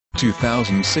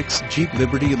2006 Jeep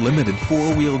Liberty Limited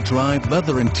 4-wheel drive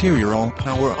leather interior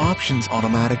all-power options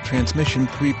automatic transmission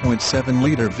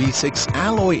 3.7-liter V6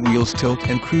 alloy wheels tilt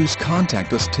and cruise.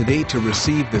 Contact us today to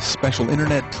receive this special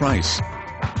internet price.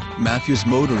 Matthews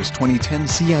Motors 2010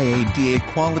 CIADA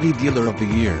Quality Dealer of the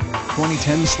Year,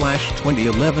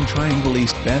 2010/2011 Triangle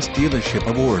East Best Dealership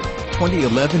Award,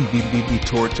 2011 BBB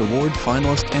Torch Award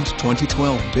finalist and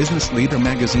 2012 Business Leader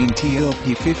Magazine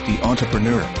TLP 50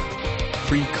 Entrepreneur.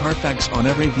 Free Carfax on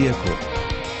every vehicle.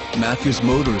 Matthews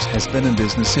Motors has been in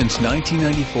business since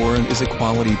 1994 and is a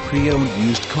quality pre-owned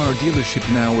used car dealership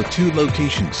now with 2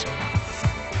 locations.